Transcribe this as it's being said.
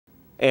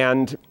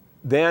And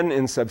then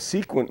in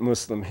subsequent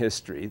Muslim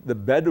history, the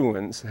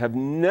Bedouins have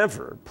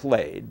never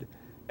played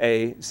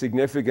a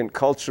significant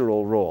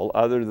cultural role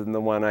other than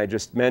the one I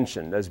just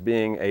mentioned as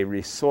being a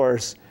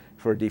resource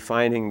for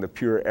defining the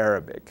pure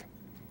Arabic.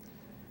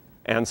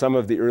 And some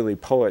of the early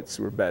poets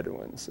were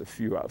Bedouins, a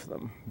few of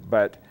them.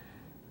 But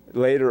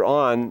later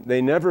on,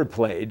 they never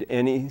played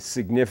any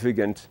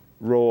significant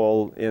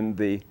role in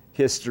the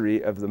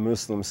history of the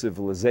Muslim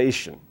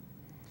civilization,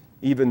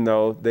 even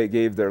though they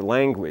gave their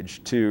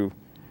language to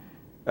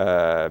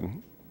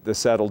the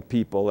settled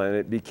people and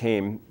it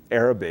became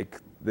Arabic,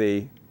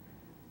 the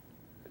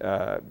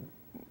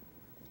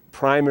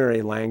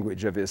primary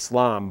language of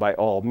Islam by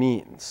all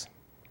means.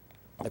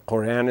 The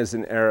Quran is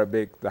in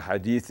Arabic, the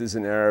Hadith is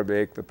in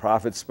Arabic, the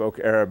Prophet spoke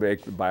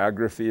Arabic, the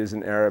biography is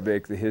in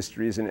Arabic, the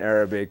history is in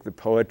Arabic, the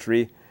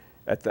poetry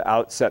at the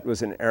outset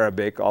was in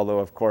Arabic, although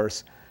of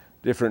course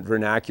different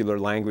vernacular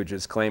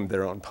languages claimed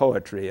their own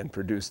poetry and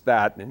produced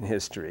that in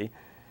history.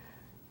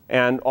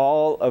 And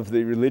all of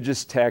the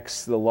religious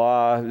texts, the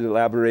law, the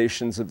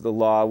elaborations of the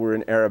law were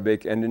in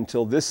Arabic, and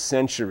until this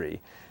century,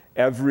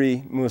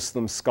 every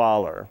Muslim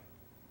scholar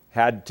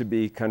had to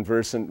be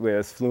conversant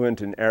with,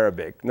 fluent in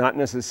Arabic, not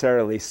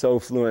necessarily so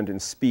fluent in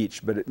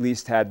speech, but at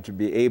least had to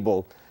be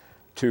able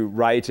to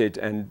write it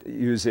and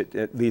use it,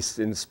 at least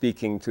in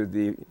speaking to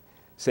the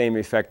same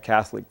effect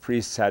Catholic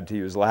priests had to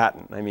use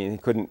Latin. I mean, he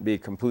couldn't be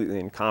completely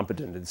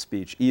incompetent in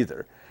speech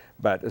either,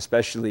 but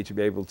especially to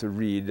be able to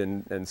read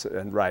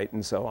and write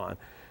and so on.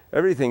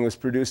 Everything was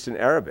produced in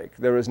Arabic.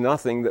 There was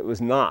nothing that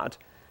was not.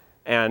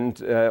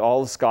 And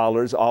all the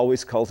scholars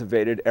always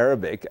cultivated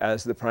Arabic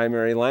as the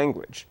primary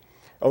language.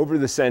 Over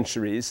the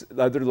centuries,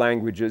 other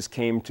languages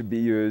came to be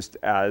used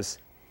as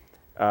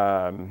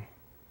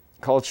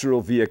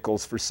cultural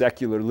vehicles for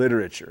secular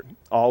literature.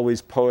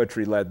 Always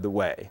poetry led the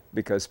way,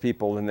 because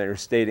people, when they were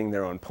stating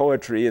their own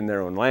poetry in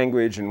their own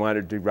language and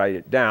wanted to write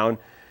it down,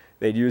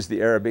 they'd use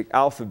the Arabic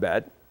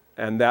alphabet,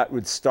 and that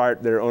would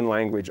start their own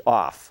language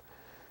off.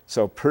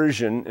 So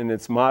Persian, in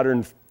its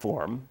modern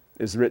form,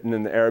 is written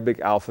in the Arabic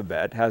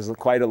alphabet, has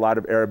quite a lot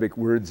of Arabic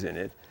words in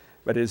it,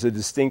 but is a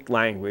distinct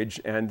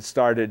language and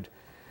started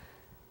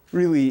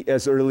really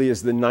as early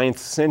as the 9th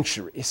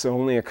century. So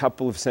only a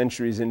couple of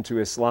centuries into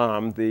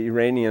Islam, the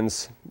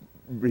Iranians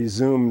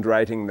resumed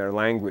writing their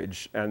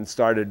language and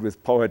started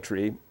with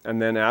poetry.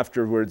 And then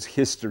afterwards,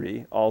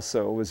 history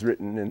also was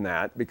written in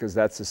that, because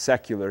that's a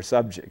secular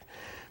subject.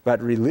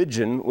 But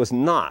religion was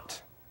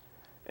not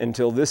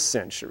until this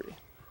century,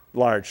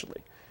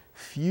 largely.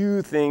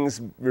 Few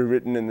things were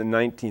written in the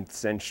 19th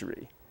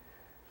century,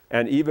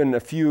 and even a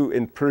few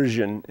in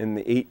Persian in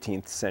the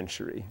 18th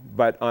century.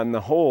 But on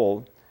the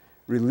whole,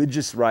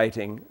 religious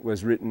writing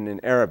was written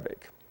in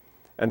Arabic.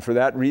 And for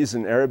that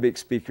reason, Arabic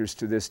speakers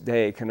to this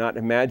day cannot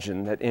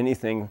imagine that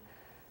anything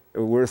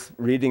worth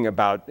reading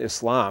about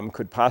Islam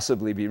could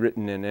possibly be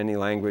written in any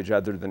language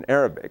other than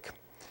Arabic,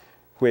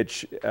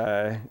 which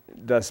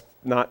does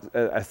not,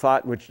 a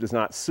thought which does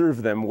not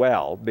serve them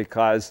well,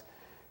 because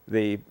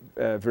the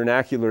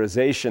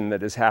vernacularization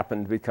that has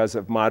happened because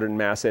of modern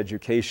mass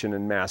education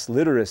and mass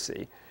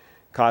literacy,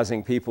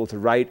 causing people to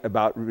write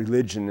about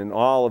religion in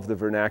all of the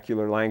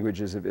vernacular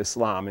languages of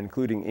Islam,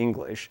 including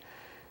English,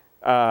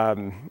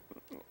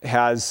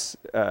 has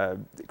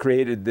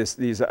created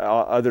these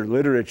other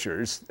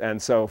literatures.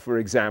 And so, for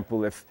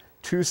example, if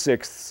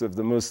 2/6 of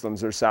the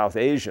Muslims are South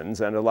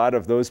Asians, and a lot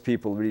of those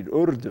people read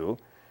Urdu,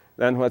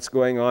 then what's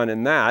going on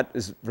in that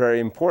is very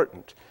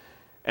important.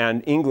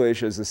 And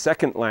English as a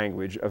second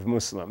language of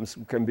Muslims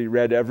can be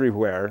read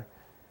everywhere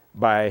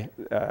by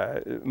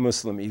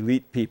Muslim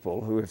elite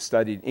people who have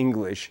studied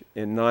English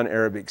in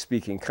non-Arabic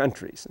speaking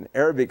countries. In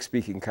Arabic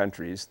speaking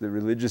countries, the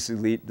religious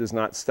elite does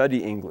not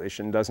study English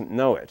and doesn't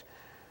know it.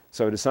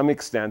 So to some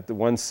extent, the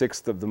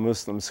 1/6 of the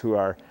Muslims who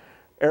are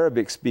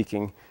Arabic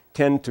speaking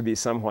tend to be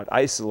somewhat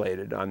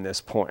isolated on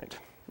this point.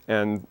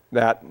 And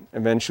that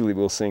eventually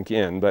will sink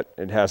in, but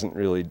it hasn't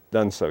really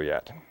done so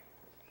yet.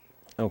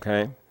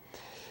 Okay.